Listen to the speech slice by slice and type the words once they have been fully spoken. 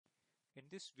In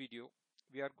this video,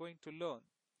 we are going to learn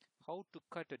how to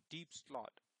cut a deep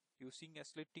slot using a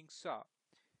slitting saw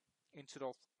instead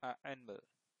of an Endmill.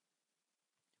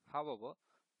 However,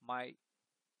 my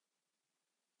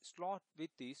slot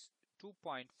width is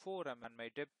 2.4 mm and my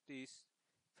depth is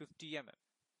 50 mm.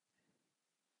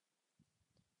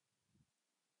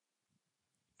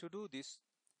 To do this,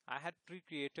 I had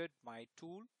pre-created my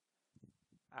tool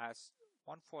as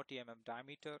 140 mm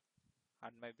diameter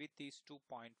and my width is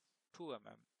 2.2 mm.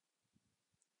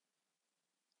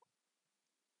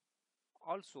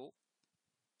 Also,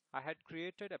 I had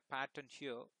created a pattern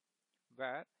here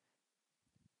where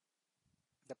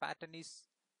the pattern is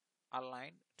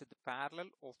aligned to the parallel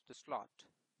of the slot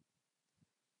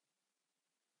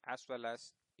as well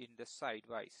as in the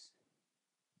sidewise.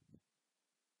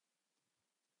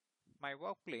 My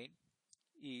work plane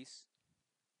is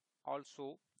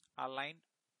also aligned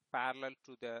parallel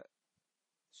to the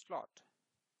slot.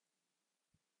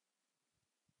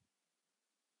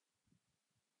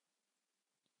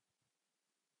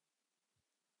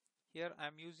 Here I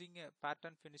am using a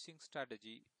pattern finishing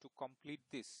strategy to complete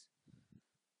this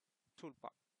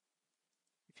toolpath.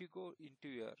 If you go into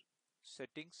your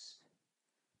settings,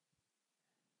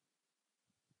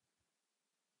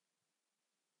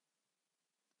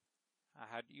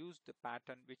 I had used the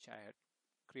pattern which I had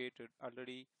created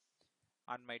already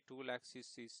and my tool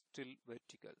axis is still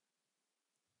vertical.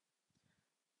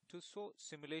 To show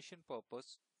simulation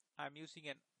purpose, I am using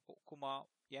an Okuma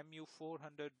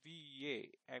MU400VA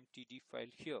MTD file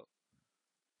here.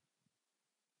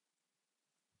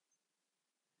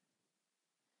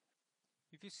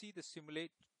 If you see the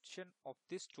simulation of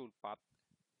this toolpath,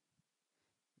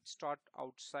 it start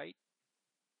outside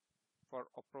for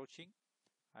approaching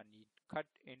and it cut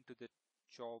into the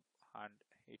job and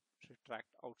it retract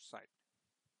outside.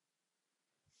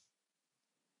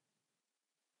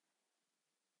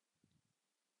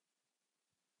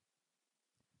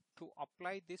 To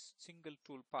apply this single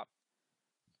toolpath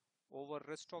over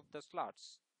rest of the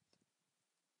slots,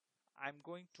 I'm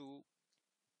going to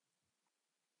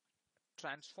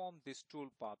transform this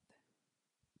toolpath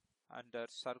under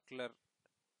circular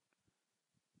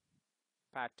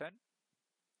pattern.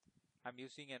 I'm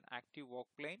using an active work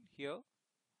plane here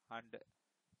and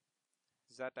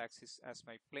z-axis as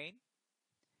my plane.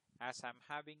 As I'm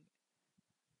having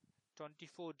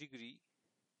 24°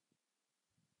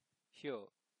 here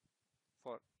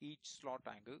for each slot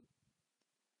angle,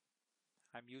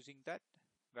 I'm using that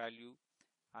value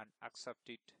and accept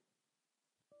it.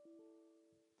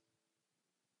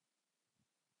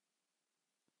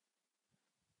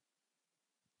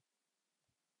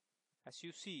 As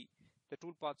you see, the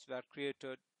toolpaths were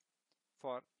created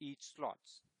for each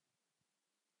slots.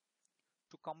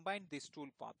 To combine this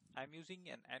toolpath, I'm using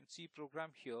an NC program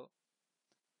here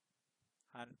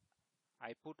and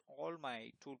I put all my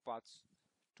toolpaths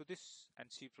to this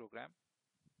NC program.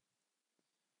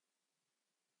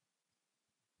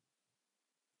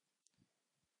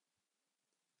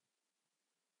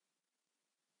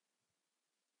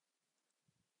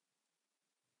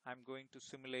 I'm going to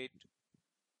simulate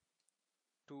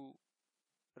to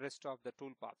rest of the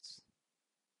toolpaths.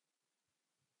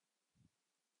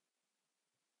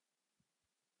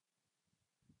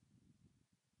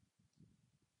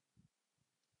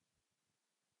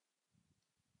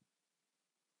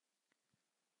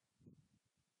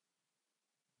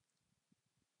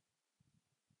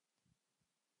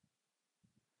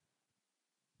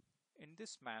 In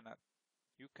this manner,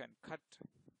 you can cut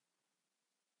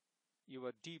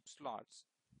your deep slots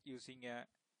using a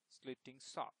slitting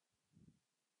saw.